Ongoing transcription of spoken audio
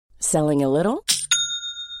Selling a little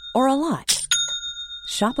or a lot?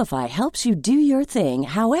 Shopify helps you do your thing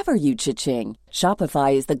however you cha-ching.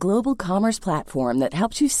 Shopify is the global commerce platform that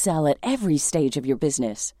helps you sell at every stage of your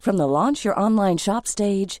business. From the launch your online shop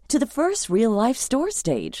stage to the first real-life store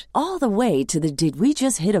stage, all the way to the did we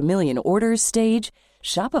just hit a million orders stage.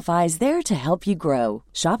 Shopify is there to help you grow.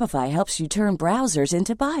 Shopify helps you turn browsers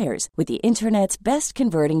into buyers with the internet's best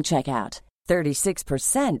converting checkout.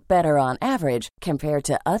 36% better on average compared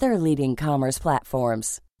to other leading commerce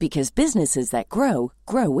platforms. Because businesses that grow,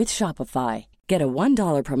 grow with Shopify. Get a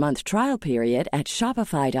 $1 per month trial period at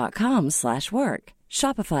shopify.com/work.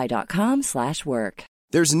 Shopify.com/work.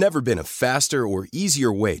 There's never been a faster or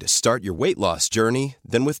easier way to start your weight loss journey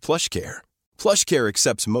than with PlushCare. PlushCare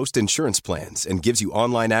accepts most insurance plans and gives you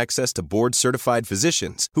online access to board-certified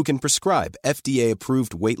physicians who can prescribe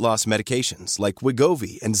FDA-approved weight loss medications like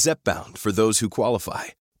Wegovy and Zepbound for those who qualify.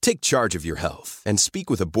 Take charge of your health and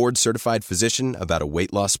speak with a board-certified physician about a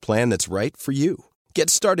weight loss plan that's right for you.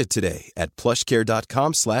 Get started today at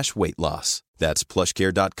plushcare.com/weight loss. That's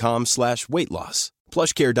plushcare.com/weight loss.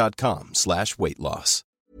 plushcare.com/weight loss.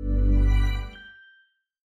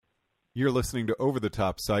 You're listening to Over the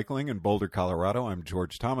Top Cycling in Boulder, Colorado. I'm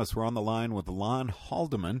George Thomas. We're on the line with Lon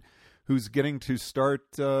Haldeman, who's getting to start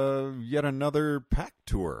yet another pack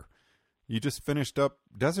tour. You just finished up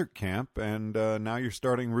Desert Camp, and now you're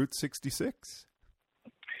starting Route 66.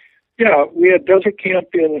 Yeah, we had Desert Camp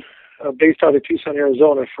based out of Tucson,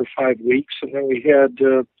 Arizona for 5 weeks, and then we had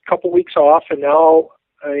a couple weeks off, and now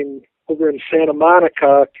I'm over in Santa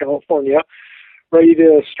Monica, California, ready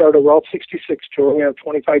to start a Route 66 tour. We have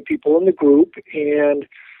 25 people in the group, and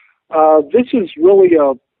this is really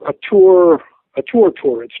a tour.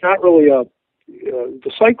 It's not really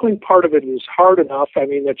the cycling part of it is hard enough, I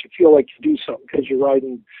mean, that you feel like you do something because you're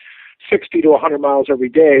riding 60 to 100 miles every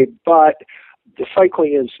day, but the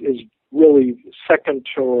cycling is really second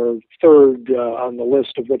or third on the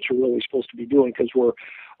list of what you're really supposed to be doing, because we're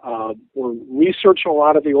researching a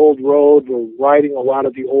lot of the old road, we're riding a lot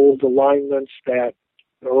of the old alignments that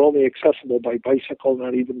are only accessible by bicycle,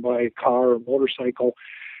 not even by car or motorcycle,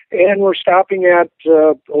 and we're stopping at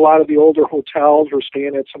a lot of the older hotels. We're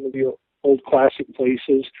staying at some of the old classic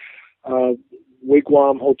places,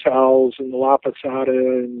 Wigwam hotels and La Posada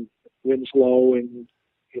and Winslow and,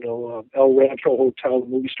 El Rancho Hotel, the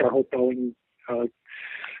Movie Star Hotel in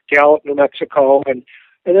Gallup, New Mexico. And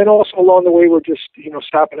then also along the way, we're just,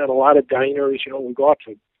 stopping at a lot of diners. We go out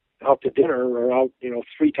to dinner or out,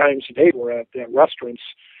 3 times a day. We're at restaurants,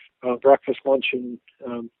 breakfast, lunch, and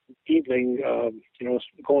evening,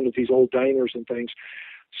 going to these old diners and things.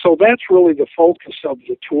 So that's really the focus of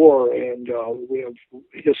the tour, and we have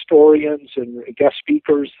historians and guest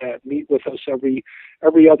speakers that meet with us every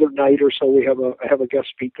other night or so. We have a guest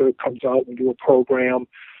speaker that comes out and do a program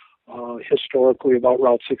historically about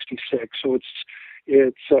Route 66. So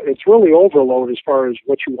it's really overload as far as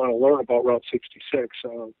what you want to learn about Route 66,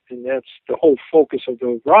 and that's the whole focus of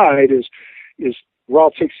the ride is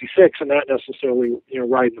Route 66 and not necessarily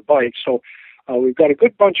riding the bike. So. We've got a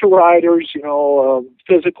good bunch of riders,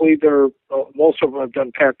 physically most of them have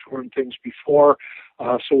done pack tour and things before,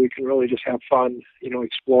 so we can really just have fun,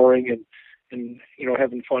 exploring and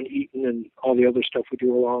having fun eating and all the other stuff we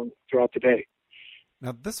do along throughout the day.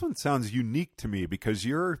 Now, this one sounds unique to me because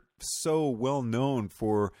you're so well known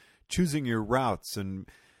for choosing your routes and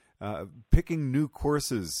picking new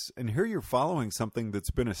courses, and here you're following something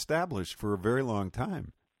that's been established for a very long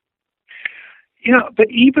time. Yeah, but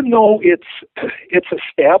even though it's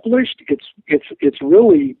established, it's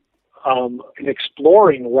really an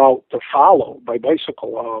exploring route to follow by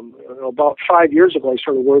bicycle. About 5 years ago, I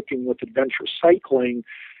started working with Adventure Cycling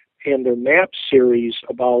and their map series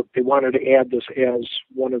about they wanted to add this as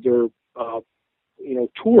one of their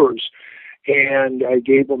tours, and I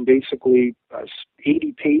gave them basically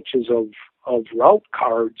 80 pages of route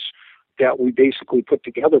cards that we basically put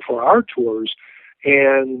together for our tours,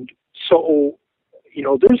 and so.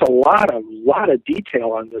 There's a lot of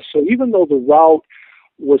detail on this. So even though the route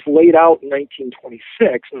was laid out in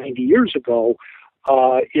 1926, 90 years ago,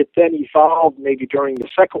 it then evolved maybe during the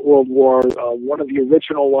Second World War. One of the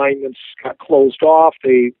original alignments got closed off.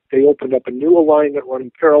 They opened up a new alignment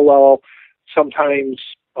running parallel,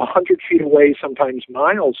 sometimes 100 feet away, sometimes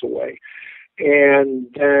miles away. And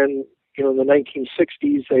then, in the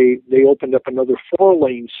 1960s, they opened up another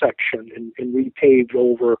 4-lane section and repaved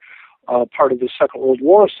over part of the Second World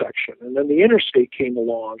War section. And then the interstate came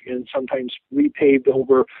along and sometimes repaved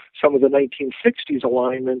over some of the 1960s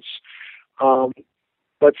alignments.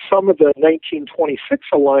 But some of the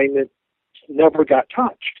 1926 alignment never got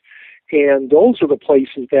touched. And those are the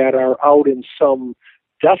places that are out in some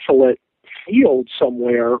desolate field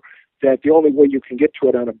somewhere that the only way you can get to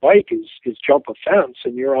it on a bike is jump a fence,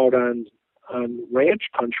 and you're out on ranch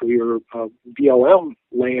country or BLM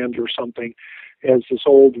land or something, as this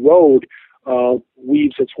old road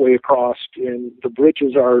weaves its way across, and the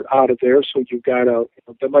bridges are out of there, so you've got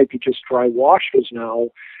there might be just dry washes now,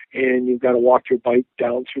 and you've got to walk your bike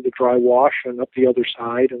down through the dry wash and up the other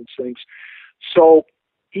side and things. So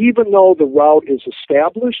even though the route is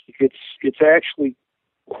established, it's actually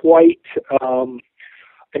quite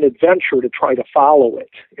an adventure to try to follow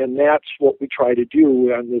it, and that's what we try to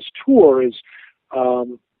do on this tour. Is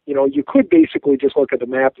you could basically just look at the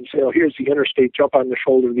map and say, oh, here's the interstate, jump on the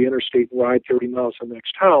shoulder of the interstate and ride 30 miles to the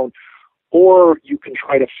next town. Or you can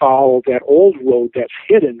try to follow that old road that's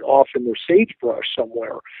hidden off in the sagebrush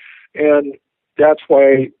somewhere. And that's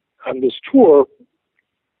why on this tour,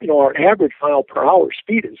 our average mile per hour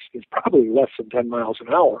speed is probably less than 10 miles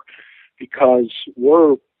an hour, because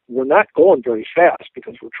we're not going very fast,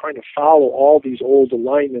 because we're trying to follow all these old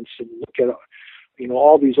alignments and look at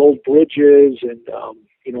all these old bridges, and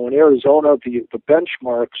in Arizona, the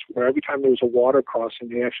benchmarks, where every time there was a water crossing,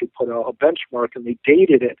 they actually put a benchmark and they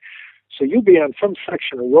dated it. So you'll be on some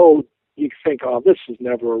section of road, you think, oh, this is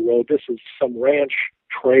never a road, this is some ranch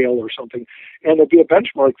trail or something, and there'll be a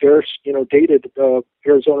benchmark there, dated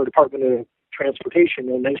Arizona Department of Transportation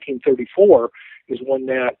in 1934 is when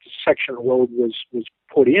that section of road was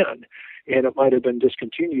put in, and it might have been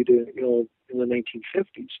discontinued in the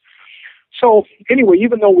 1950s. So anyway,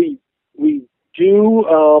 even though we do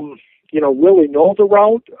really know the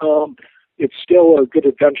route, it's still a good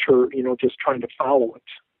adventure, just trying to follow it,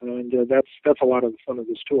 and that's a lot of the fun of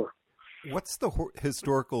this tour. What's the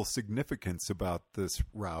historical significance about this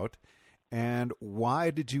route, and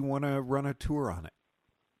why did you want to run a tour on it?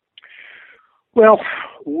 Well,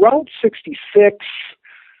 Route 66,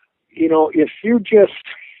 if you're just,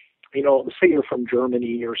 say you're from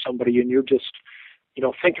Germany or somebody and you're just,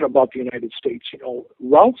 thinking about the United States,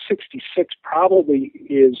 Route 66 probably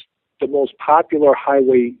is the most popular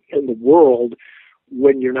highway in the world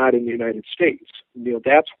when you're not in the United States.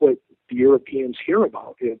 That's what the Europeans hear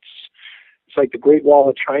about. It's like the Great Wall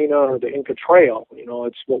of China or the Inca Trail.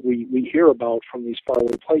 It's what we hear about from these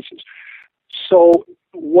faraway places. So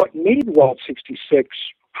what made Route 66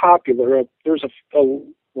 popular, there's a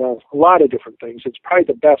lot of different things. It's probably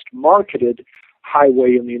the best marketed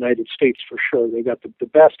highway in the United States for sure. They got the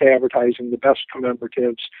best advertising, the best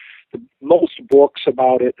commemoratives, the most books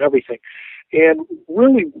about it, and everything. And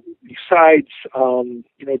really, besides, John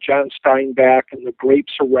Steinbeck and the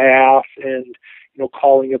Grapes of Wrath and,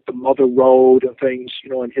 calling it the Mother Road and things,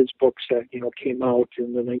 in his books that, came out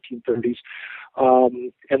in the 1930s.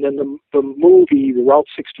 And then the movie, the Route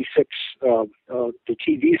 66, the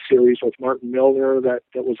TV series with Martin Milner that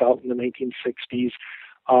was out in the 1960s.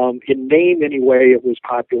 In name anyway, it was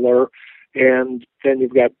popular. And then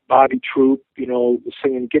you've got Bobby Troup,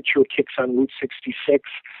 singing Get Your Kicks on Route 66.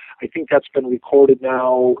 I think that's been recorded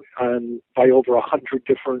now by over 100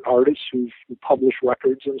 different artists who publish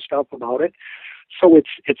records and stuff about it. So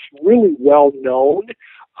it's really well known.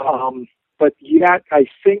 But yet I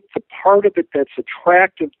think the part of it that's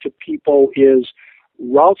attractive to people is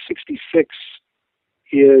Route 66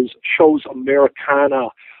 shows Americana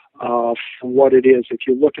for what it is. If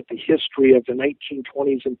you look at the history of the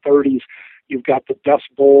 1920s and 30s, you've got the Dust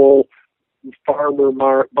Bowl farmer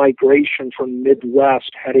migration from the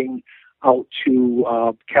Midwest heading out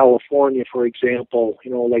to California, for example,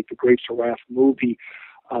 like the Grapes of Wrath movie.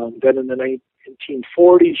 Then in the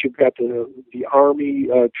 1940s, you've got the Army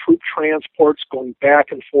troop transports going back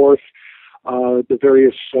and forth, the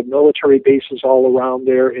various military bases all around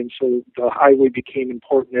there, and so the highway became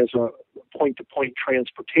important as a point-to-point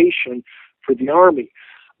transportation for the Army.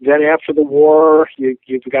 Then after the war,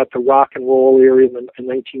 you've got the rock and roll area in the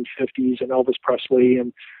 1950s and Elvis Presley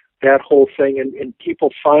and that whole thing, and people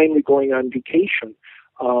finally going on vacation.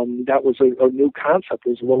 That was a new concept,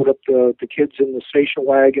 was load up the kids in the station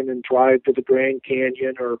wagon and drive to the Grand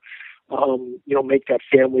Canyon or, make that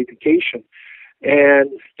family vacation.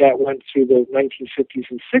 And that went through the 1950s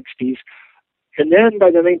and 60s. And then by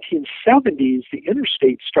the 1970s, the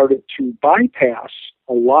interstate started to bypass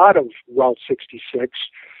a lot of Route 66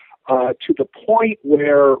 to the point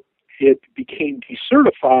where it became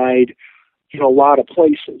decertified in a lot of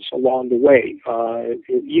places along the way.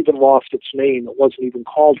 It even lost its name. It wasn't even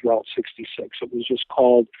called Route 66. It was just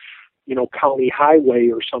called, County Highway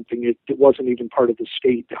or something. It wasn't even part of the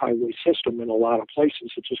state highway system in a lot of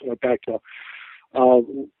places. It just went back to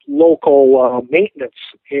local maintenance,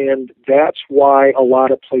 and that's why a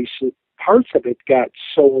lot of places, parts of it got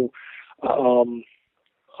so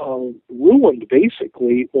ruined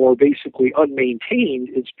basically, or basically unmaintained,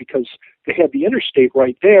 is because they had the interstate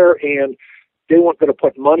right there, and they weren't going to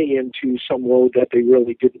put money into some road that they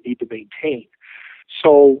really didn't need to maintain.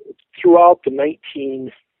 So throughout the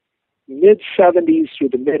mid-70s through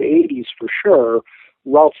the mid-80s for sure,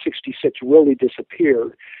 Route 66 really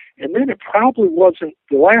disappeared. And then it probably wasn't,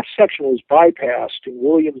 the last section was bypassed in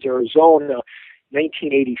Williams, Arizona,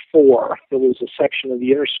 1984. There was a section of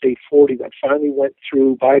the Interstate 40 that finally went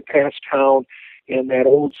through, bypassed town, and that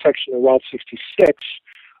old section of Route 66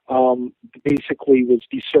 basically was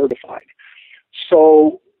decertified.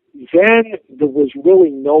 So then there was really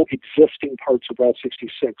no existing parts of Route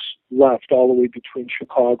 66 left all the way between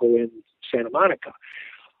Chicago and Santa Monica.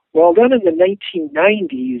 Well, then in the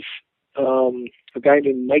 1990s, a guy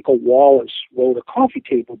named Michael Wallace wrote a coffee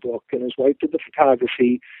table book, and his wife did the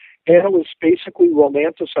photography, and it was basically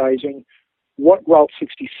romanticizing what Route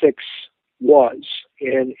 66 was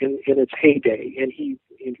in its heyday. And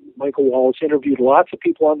Michael Wallace interviewed lots of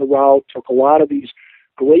people on the route, took a lot of these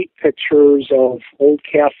great pictures of old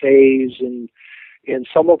cafes, and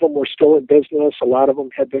some of them were still in business. A lot of them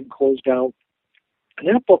had been closed down. And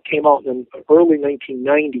that book came out in the early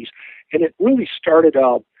 1990s, and it really started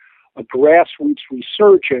a grassroots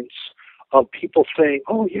resurgence of people saying,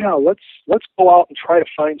 "Oh yeah, let's go out and try to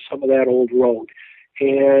find some of that old road."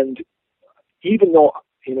 And even though,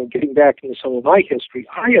 getting back into some of my history,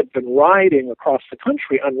 I had been riding across the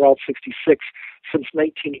country on Route 66 since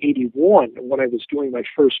 1981 when I was doing my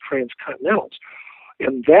first transcontinentals.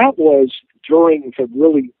 And that was during the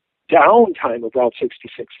really downtime of Route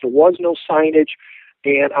 66. There was no signage,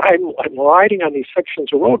 and I'm riding on these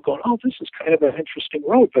sections of road going, "Oh, this is kind of an interesting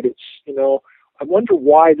road, but it's, I wonder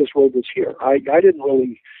why this road was here." I didn't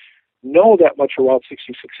really know that much of Route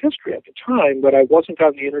 66 history at the time, but I wasn't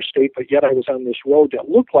on the interstate, but yet I was on this road that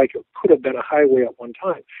looked like it could have been a highway at one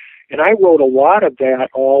time. And I rode a lot of that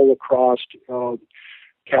all across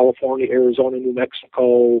California, Arizona, New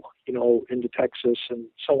Mexico, into Texas and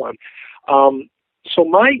so on. So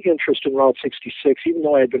my interest in Route 66, even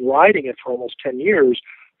though I had been riding it for almost 10 years,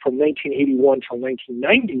 from 1981 till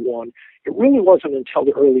 1991, it really wasn't until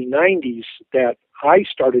the early 90s that I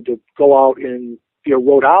started to go out and be a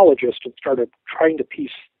roadologist and started trying to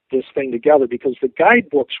piece this thing together, because the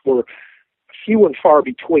guidebooks were few and far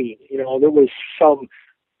between. There was some,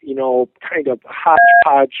 kind of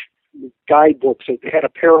hodgepodge guidebooks that had a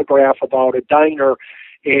paragraph about a diner,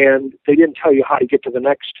 and they didn't tell you how to get to the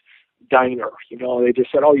next diner. They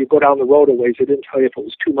just said, "Oh, you go down the road a ways." They didn't tell you if it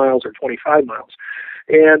was 2 miles or 25 miles.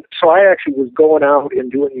 And so I actually was going out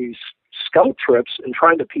and doing these scout trips and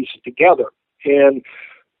trying to piece it together. And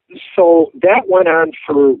so that went on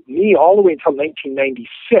for me all the way until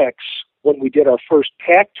 1996, when we did our first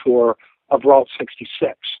pack tour of Route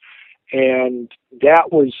 66. And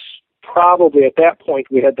that was probably, at that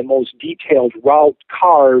point, we had the most detailed route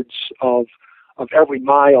cards of every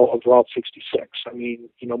mile of Route 66. I mean,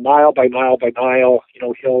 mile by mile by mile,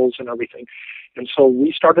 hills and everything. And so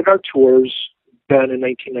we started our tours then in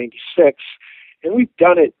 1996, and we've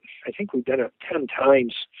done it, I think we've done it 10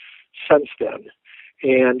 times since then.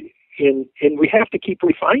 And we have to keep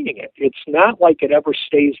refining it. It's not like it ever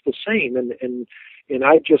stays the same. And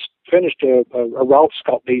I just finished a route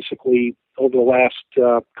scout basically over the last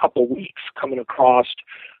couple of weeks, coming across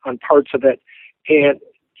on parts of it. And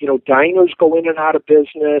diners go in and out of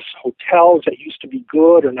business. Hotels that used to be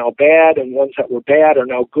good are now bad, and ones that were bad are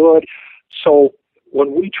now good. So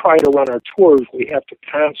when we try to run our tours, we have to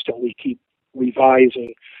constantly keep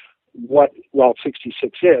revising what Route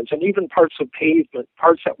 66 is. And even parts of pavement,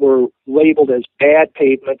 parts that were labeled as bad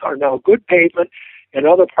pavement are now good pavement, and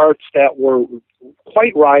other parts that were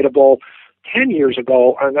quite rideable 10 years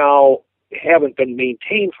ago are now haven't been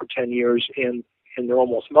maintained for 10 years, and they're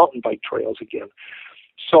almost mountain bike trails again.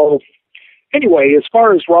 So anyway, as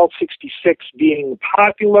far as Route 66 being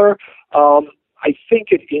popular, I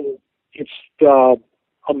think it's the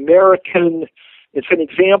American, it's an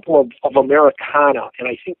example of Americana, and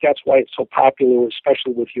I think that's why it's so popular,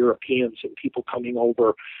 especially with Europeans and people coming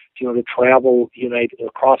over, to travel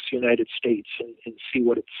across the United States and see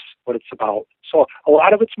what it's about. So a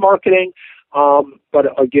lot of it's marketing, but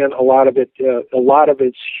again, a lot of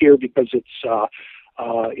it's here because it's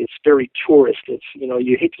very tourist. It's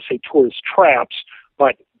you hate to say tourist traps,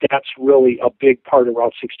 but that's really a big part of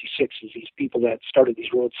Route 66 is these people that started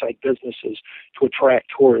these roadside businesses to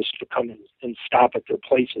attract tourists to come and stop at their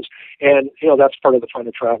places. And, that's part of the fun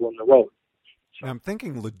of traveling the road. So. I'm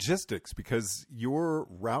thinking logistics, because your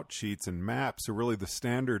route sheets and maps are really the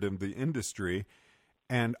standard in the industry,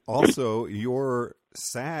 and also your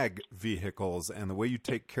SAG vehicles and the way you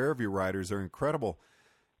take care of your riders are incredible.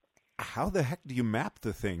 how the heck do you map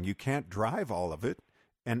the thing? You can't drive all of it.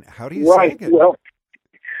 And how do you sag it? Well,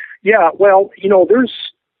 yeah, well,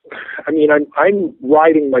 I'm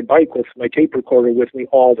riding my bike with my tape recorder with me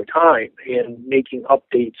all the time and making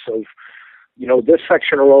updates of, this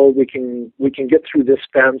section of road, we can get through this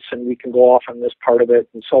fence and we can go off on this part of it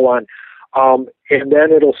and so on. And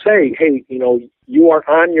then it'll say, hey, you are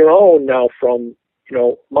on your own now from,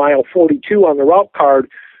 mile 42 on the route card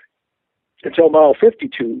until mile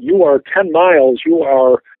 52. You are 10 miles. You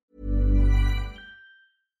are.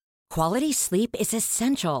 Quality sleep is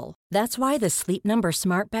essential. That's why the Sleep Number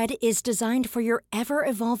Smart Bed is designed for your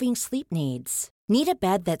ever-evolving sleep needs. Need a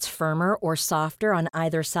bed that's firmer or softer on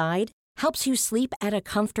either side? Helps you sleep at a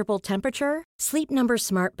comfortable temperature? Sleep Number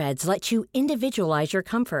Smart Beds let you individualize your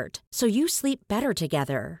comfort, so you sleep better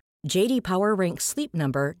together. J.D. Power ranks Sleep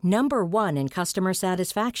Number number 1 in customer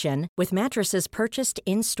satisfaction with mattresses purchased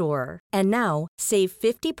in-store. And now, save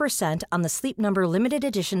 50% on the Sleep Number Limited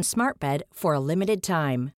Edition Smart Bed for a limited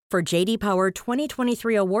time. For J.D. Power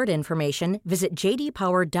 2023 award information, visit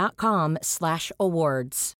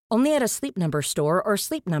jdpower.com/awards. Only at a Sleep Number store or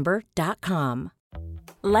sleepnumber.com.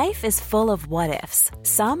 Life is full of what-ifs.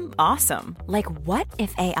 Some awesome, like what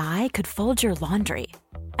if AI could fold your laundry?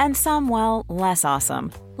 And some, well, less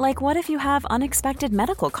awesome, like what if you have unexpected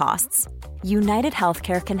medical costs? United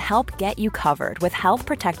Healthcare can help get you covered with Health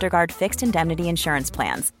Protector Guard fixed indemnity insurance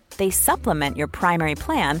plans. They supplement your primary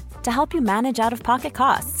plan to help you manage out-of-pocket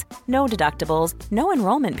costs. No deductibles, no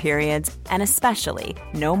enrollment periods, and especially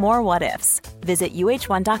no more what-ifs. Visit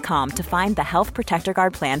uh1.com to find the Health Protector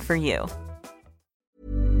Guard plan for you.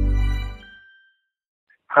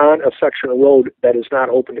 On a section of road that is not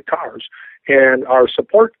open to cars. And our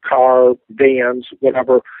support car vans,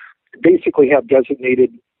 whatever, basically have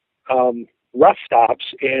designated rest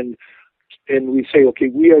stops, and we say, okay,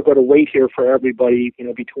 we are going to wait here for everybody,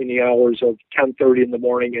 between the hours of 10:30 in the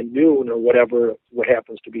morning and noon or whatever what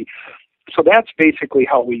happens to be. So that's basically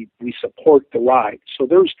how we support the ride. So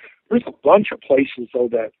there's a bunch of places though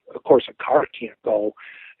that, of course, a car can't go.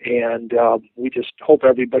 And we just hope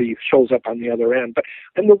everybody shows up on the other end.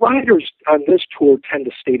 And the riders on this tour tend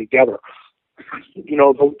to stay together.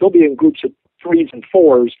 They'll be in groups of 3s and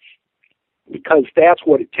 4s because that's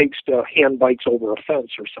what it takes to hand bikes over a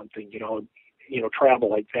fence or something. Travel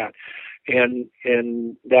like that. And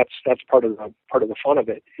that's part of the fun of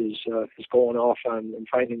it is going off on and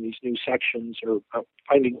finding these new sections or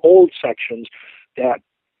finding old sections that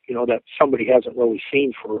that somebody hasn't really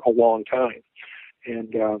seen for a long time.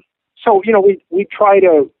 And so, we try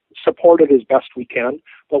to support it as best we can,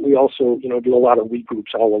 but we also, do a lot of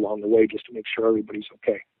regroups all along the way just to make sure everybody's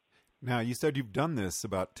okay. Now, you said you've done this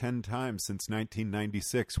about 10 times since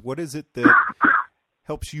 1996. What is it that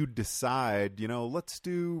helps you decide, let's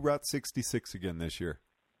do Route 66 again this year?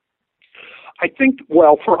 I think,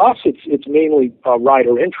 well, for us, it's mainly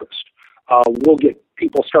rider interest. We'll get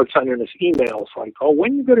people start sending us emails like, oh,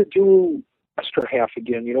 when are you going to do Western half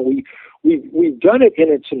again? We've done it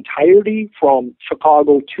in its entirety from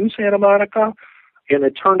Chicago to Santa Monica, and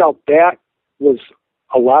it turned out that was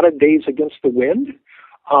a lot of days against the wind.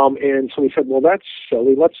 And so we said, well, that's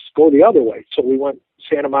silly. Let's go the other way. So we went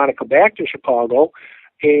Santa Monica back to Chicago,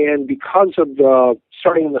 and because of the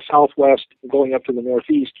starting in the southwest and going up to the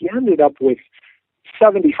northeast, you ended up with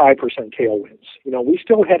 75% tailwinds. We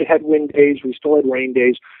still had headwind days, we still had rain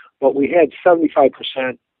days, but we had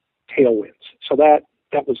 75% tailwinds. So that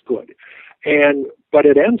was good. But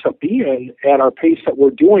it ends up being at our pace that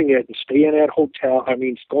we're doing it and staying at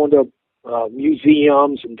going to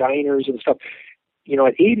museums and diners and stuff.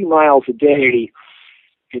 At 80 miles a day,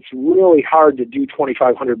 it's really hard to do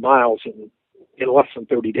 2,500 miles in less than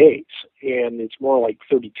 30 days. And it's more like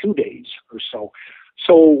 32 days or so.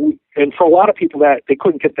 So, and for a lot of people that they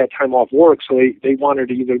couldn't get that time off work, so they wanted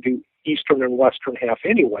to either do eastern and western half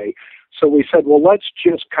anyway. So we said, well, let's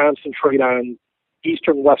just concentrate on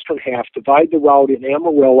eastern, western half, divide the route in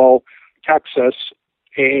Amarillo, Texas,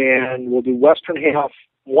 and we'll do western half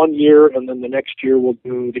 1 year, and then the next year we'll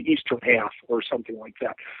do the eastern half or something like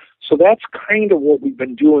that. So that's kind of what we've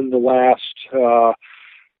been doing the last,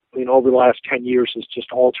 over the last 10 years is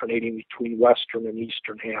just alternating between western and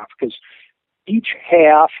eastern half, because each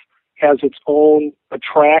half has its own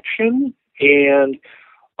attraction and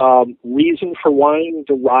reason for wanting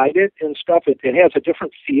to ride it and stuff. It has a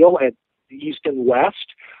different feel at the east and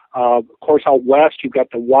west. Of course, out west, you've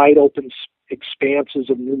got the wide open expanses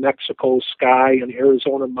of New Mexico sky and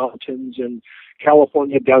Arizona mountains and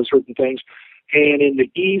California desert and things. And in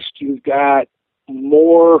the east, you've got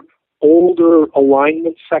more older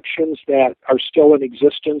alignment sections that are still in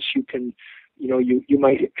existence. You can, you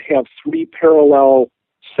might have 3 parallel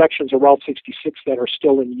sections of Route 66 that are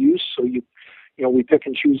still in use. So we pick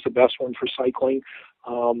and choose the best one for cycling.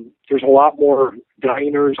 There's a lot more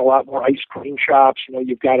diners, a lot more ice cream shops.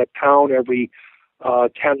 You've got a town every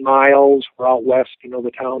 10 miles. We're out west,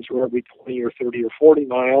 the towns are every 20 or 30 or 40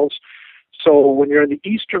 miles. So when you're in the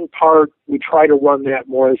eastern part, we try to run that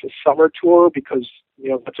more as a summer tour because,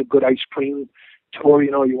 that's a good ice cream tour.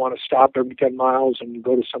 You want to stop every 10 miles and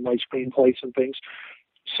go to some ice cream place and things.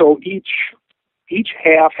 So each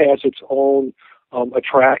half has its own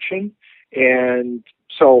attraction. And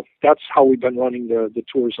so that's how we've been running the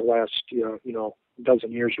tours the last,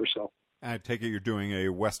 dozen years or so. I take it you're doing a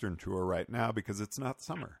Western tour right now because it's not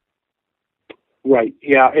summer. Right.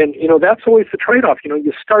 Yeah. And, that's always the trade-off.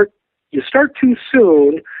 You start too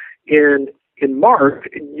soon in March,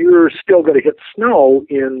 and you're still going to hit snow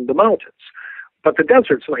in the mountains. But the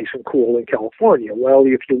desert's nice and cool in California. Well,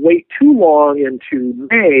 if you wait too long into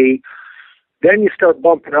May, then you start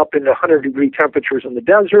bumping up into 100-degree temperatures in the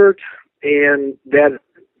desert, and that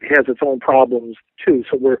has its own problems too.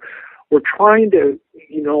 So we're trying to,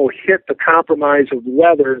 hit the compromise of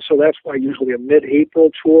weather, and so that's why usually a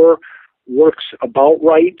mid-April tour works about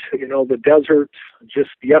right. The desert,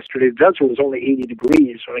 just yesterday, the desert was only 80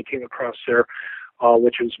 degrees when I came across there,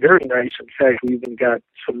 which was very nice. In fact, we even got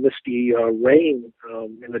some misty rain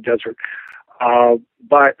in the desert.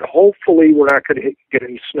 But hopefully we're not going to get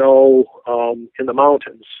any snow in the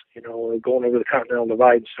mountains, going over the Continental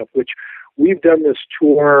Divide and stuff, which we've done this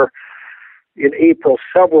tour in April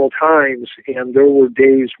several times, and there were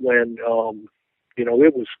days when,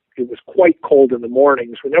 it was quite cold in the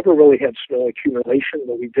mornings. We never really had snow accumulation,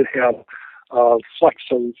 but we did have flecks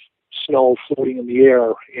of snow floating in the air,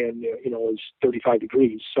 and, it was 35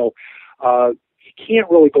 degrees. So you can't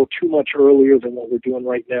really go too much earlier than what we're doing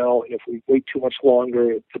right now. And if we wait too much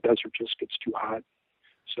longer, the desert just gets too hot.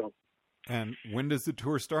 So. And when does the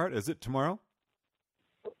tour start? Is it tomorrow?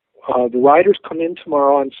 The riders come in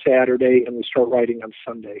tomorrow on Saturday, and we start riding on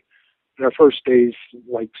Sunday. And our first day is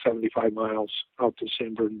like 75 miles out to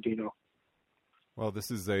San Bernardino. Well,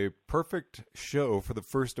 this is a perfect show for the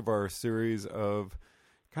first of our series of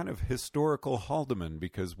kind of historical Haldeman,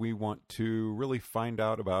 because we want to really find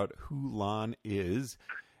out about who Lon is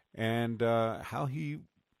and how he,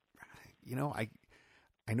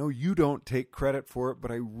 I know you don't take credit for it,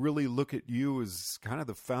 but I really look at you as kind of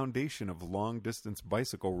the foundation of long-distance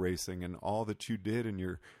bicycle racing and all that you did in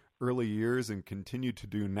your early years and continue to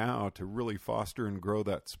do now to really foster and grow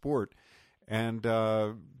that sport. And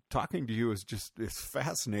talking to you is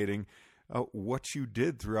fascinating what you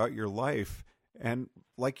did throughout your life. And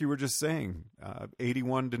like you were just saying,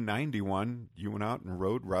 81 to 91, you went out and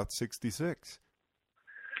rode Route 66.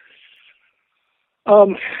 Yeah,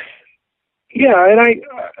 and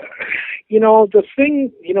the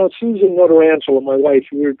thing, Susan Notarangelo, my wife,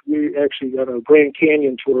 we actually got a Grand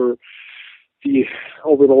Canyon tour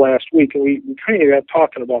over the last week, and we kind of got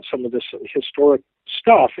talking about some of this historic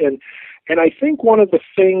stuff. And I think one of the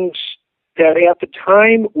things that at the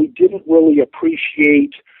time we didn't really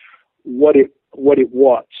appreciate what it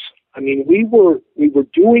was. I mean, we were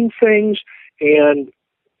doing things and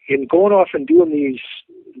going off and doing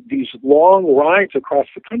these long rides across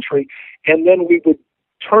the country, and then we would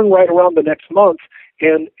turn right around the next month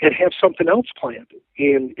and have something else planned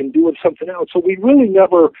and doing something else. So we really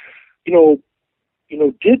never,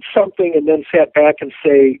 did something and then sat back and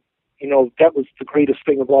say, that was the greatest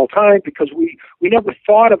thing of all time, because we never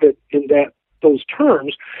thought of it in those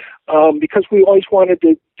terms, because we always wanted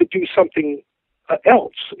to do something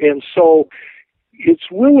else. And so it's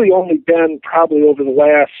really only been probably over the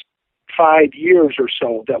last 5 years or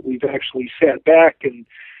so that we've actually sat back and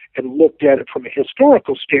looked at it from a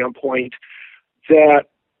historical standpoint, that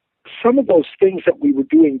some of those things that we were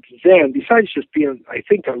doing then, besides just being, I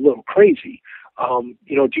think, a little crazy,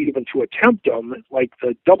 even to attempt them, like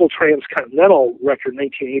the double transcontinental record in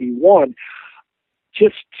 1981,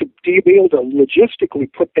 just to be able to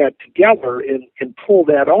logistically put that together and pull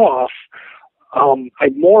that off, I'm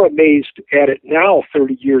more amazed at it now,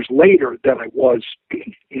 30 years later, than I was,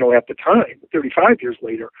 at the time, 35 years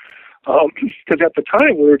later. Because at the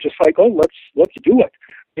time we were just like, oh, let's do it.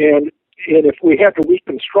 And if we had to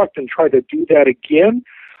reconstruct and try to do that again,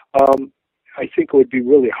 I think it would be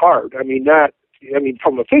really hard.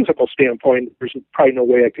 From a physical standpoint, there's probably no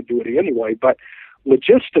way I could do it anyway, but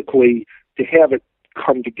logistically, to have it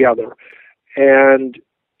come together. And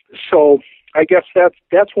so I guess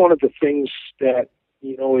that's one of the things that,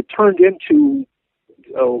 it turned into,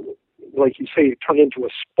 like you say, it turned into a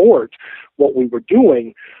sport, what we were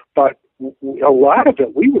doing. But a lot of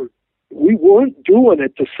it, we we weren't doing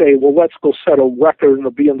it to say, well, let's go set a record and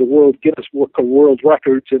it'll be in the Guinness Book of World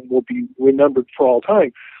Records and we'll be remembered for all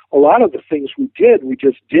time. A lot of the things we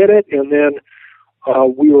just did it, and then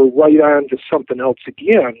we were right on to something else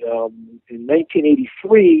again. In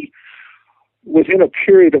 1983, within a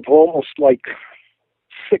period of almost like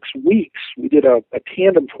 6 weeks, we did a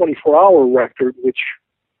tandem 24-hour record, which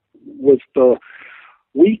was the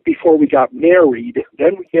week before we got married.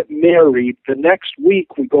 Then we get married. The next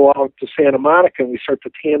week, we go out to Santa Monica and we start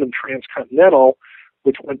the tandem transcontinental,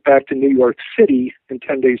 which went back to New York City in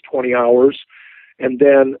 10 days, 20 hours. And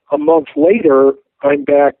then a month later, I'm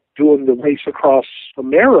back doing the race across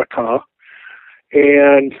America.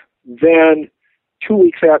 And then 2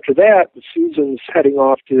 weeks after that, Susan's heading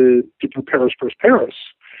off to do Paris First Paris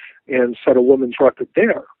and set a women's record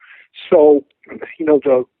there. So,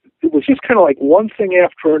 it was just kind of like one thing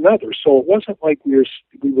after another. So it wasn't like we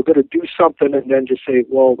were going to do something and then just say,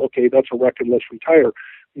 well, okay, that's a record, let's retire.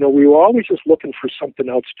 We were always just looking for something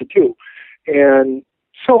else to do. And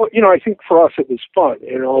so, I think for us it was fun.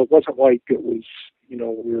 It wasn't like it was,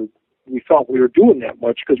 we felt we were doing that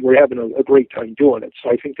much because we were having a great time doing it.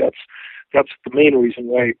 So I think that's the main reason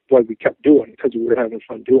why we kept doing it, because we were having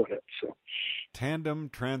fun doing it. So. Tandem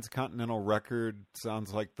transcontinental record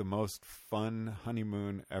sounds like the most fun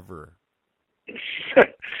honeymoon ever.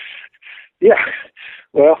 Yeah.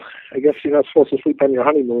 Well, I guess you're not supposed to sleep on your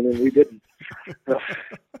honeymoon, and we didn't.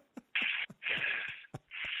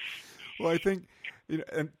 Well, I think,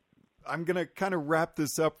 and I'm going to kind of wrap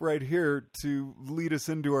this up right here to lead us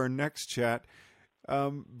into our next chat,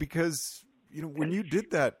 because, when you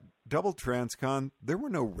did that double transcon, there were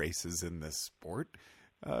no races in this sport.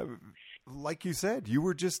 Like you said, you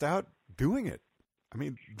were just out doing it. I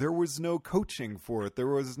mean, there was no coaching for it. There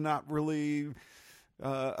was not really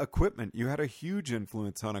equipment. You had a huge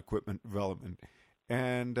influence on equipment development.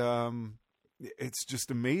 And it's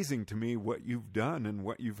just amazing to me what you've done and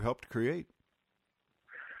what you've helped create.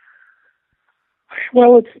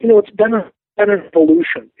 Well, it's been an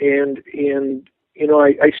evolution. And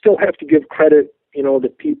I still have to give credit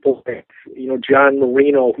the people, John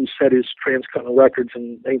Marino, who set his transcontinental records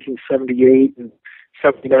in 1978 and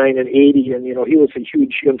 79 and 80, and, he was a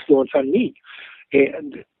huge influence on me.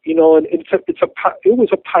 And, and it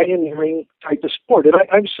was a pioneering type of sport. And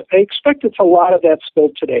I expect it's a lot of that still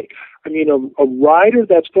today. I mean, a rider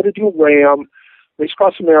that's going to do RAM, Race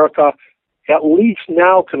Across America, at least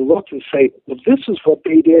now can look and say, well, this is what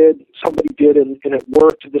they did, somebody did, and it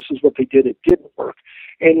worked. This is what they did, it didn't work.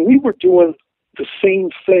 And we were doing the same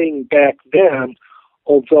thing back then,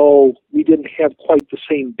 although we didn't have quite the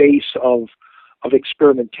same base of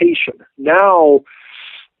experimentation. Now,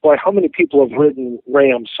 boy, how many people have ridden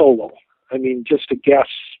RAM solo? I mean, just to guess,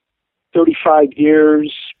 35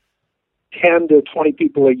 years, 10 to 20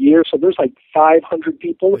 people a year. So there's like 500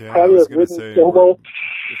 people that probably have ridden solo.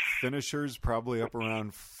 The finishers probably up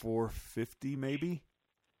around 450 maybe.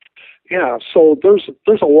 Yeah, so there's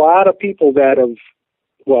a lot of people that have,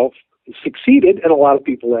 succeeded and a lot of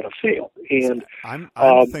people that have failed. And I'm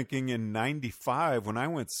thinking in 95 when I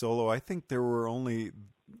went solo, I think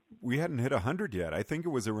we hadn't hit 100 yet. I think it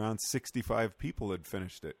was around 65 people had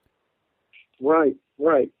finished it. Right.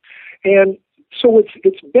 And so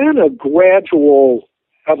it's been a gradual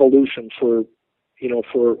evolution for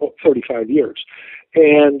 35 years.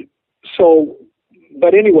 And so,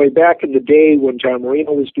 but anyway, back in the day when John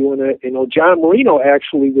Marino was doing it, John Marino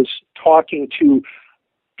actually was talking to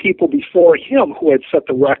people before him who had set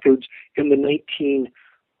the records in the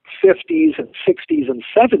 1950s and 60s and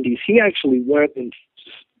 70s. He actually went and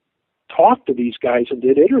talked to these guys and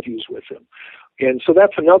did interviews with them. And so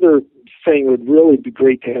that's another thing. It would really be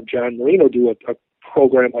great to have John Marino do a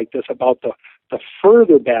program like this about the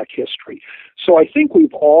further back history. So I think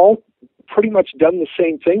we've all pretty much done the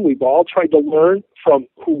same thing. We've all tried to learn from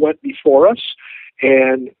who went before us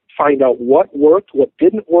and find out what worked, what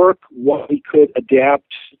didn't work, what we could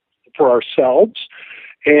adapt for ourselves.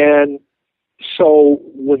 And so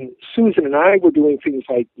when Susan and I were doing things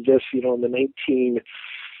like this, in the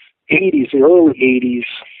 1980s, the early 80s,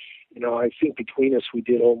 I think between us we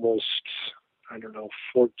did almost,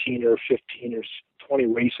 14 or 15 or 20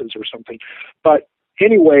 races or something. But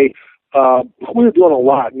anyway, we were doing a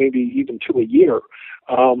lot, maybe even 2 a year.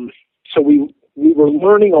 So we were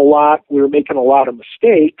learning a lot. We were making a lot of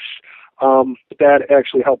mistakes. But that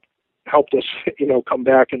actually helped us, come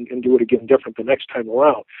back and do it again different the next time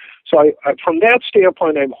around. So I from that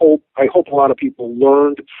standpoint, I hope a lot of people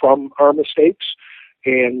learned from our mistakes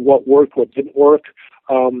and what worked, what didn't work.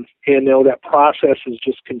 And that process has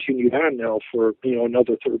just continued on now for,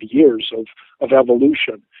 another 30 years of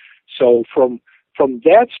evolution. So from from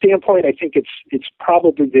that standpoint, I think it's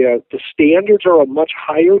probably the standards are much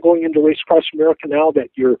higher going into Race Across America now that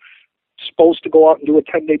you're supposed to go out and do a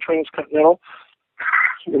 10-day transcontinental,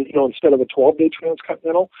 instead of a 12-day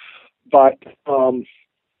transcontinental. But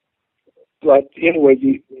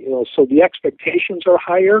anyway, so the expectations are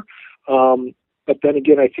higher. But then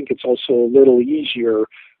again, I think it's also a little easier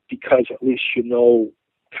because at least you know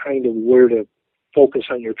kind of where to focus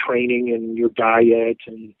on your training and your diet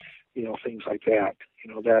and things like that.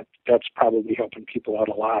 That's probably helping people out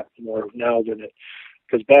a lot more now than it.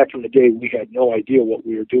 Because back in the day, we had no idea what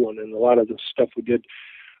we were doing, and a lot of the stuff we did,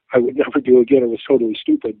 I would never do again. It was totally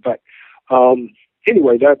stupid. But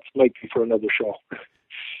anyway, that might be for another show.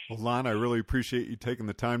 Well, Lon, I really appreciate you taking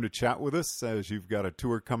the time to chat with us as you've got a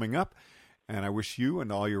tour coming up, and I wish you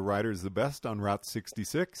and all your riders the best on Route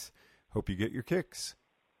 66. Hope you get your kicks.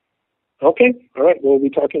 Okay. All right. We'll be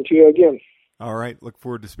talking to you again. All right. Look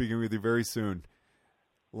forward to speaking with you very soon.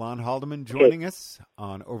 Lon Haldeman joining us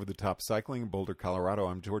on Over the Top Cycling in Boulder, Colorado.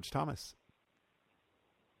 I'm George Thomas.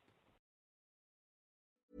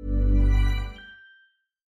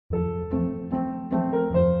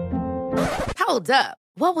 Hold up.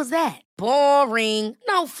 What was that? Boring.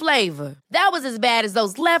 No flavor. That was as bad as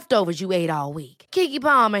those leftovers you ate all week. Keke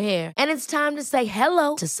Palmer here. And it's time to say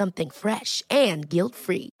hello to something fresh and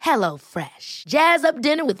guilt-free. Hello Fresh. Jazz up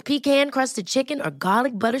dinner with pecan-crusted chicken or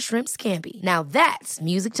garlic butter shrimp scampi. Now that's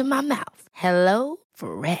music to my mouth. Hello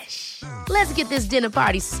Fresh. Let's get this dinner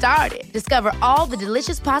party started. Discover all the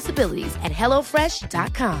delicious possibilities at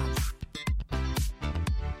HelloFresh.com.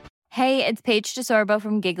 Hey, it's Paige DeSorbo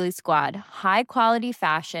from Giggly Squad. High quality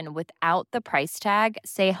fashion without the price tag.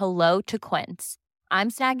 Say hello to Quince. I'm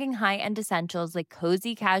snagging high-end essentials like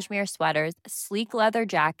cozy cashmere sweaters, sleek leather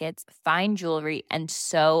jackets, fine jewelry, and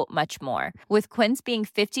so much more. With Quince being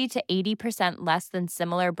 50 to 80% less than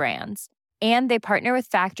similar brands. And they partner with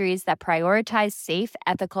factories that prioritize safe,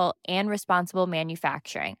 ethical, and responsible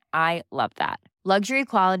manufacturing. I love that. Luxury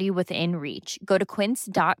quality within reach. Go to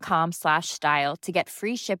quince.com/style to get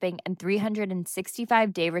free shipping and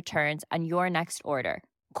 365-day returns on your next order.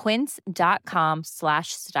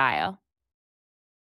 Quince.com/style.